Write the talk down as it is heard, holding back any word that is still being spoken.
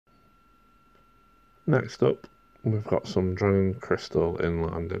Next up, we've got some Drennan crystal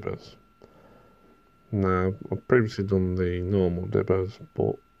inline dibbers. Now, I've previously done the normal dibbers,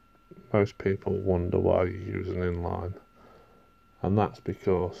 but most people wonder why you use an inline, and that's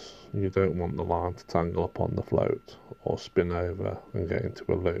because you don't want the line to tangle up on the float or spin over and get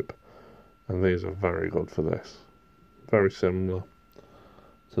into a loop, and these are very good for this. Very similar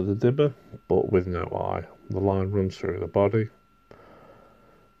to the dibber, but with no eye. The line runs through the body.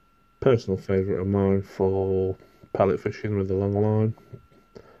 Personal favourite of mine for pellet fishing with the long line,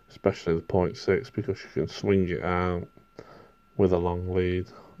 especially the 0.6, because you can swing it out with a long lead.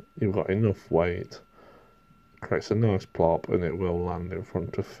 You've got enough weight, creates a nice plop, and it will land in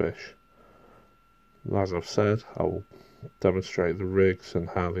front of fish. As I've said, I will demonstrate the rigs and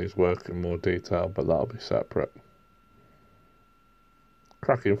how these work in more detail, but that'll be separate.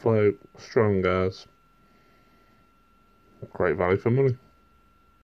 Cracking float, strong as, great value for money.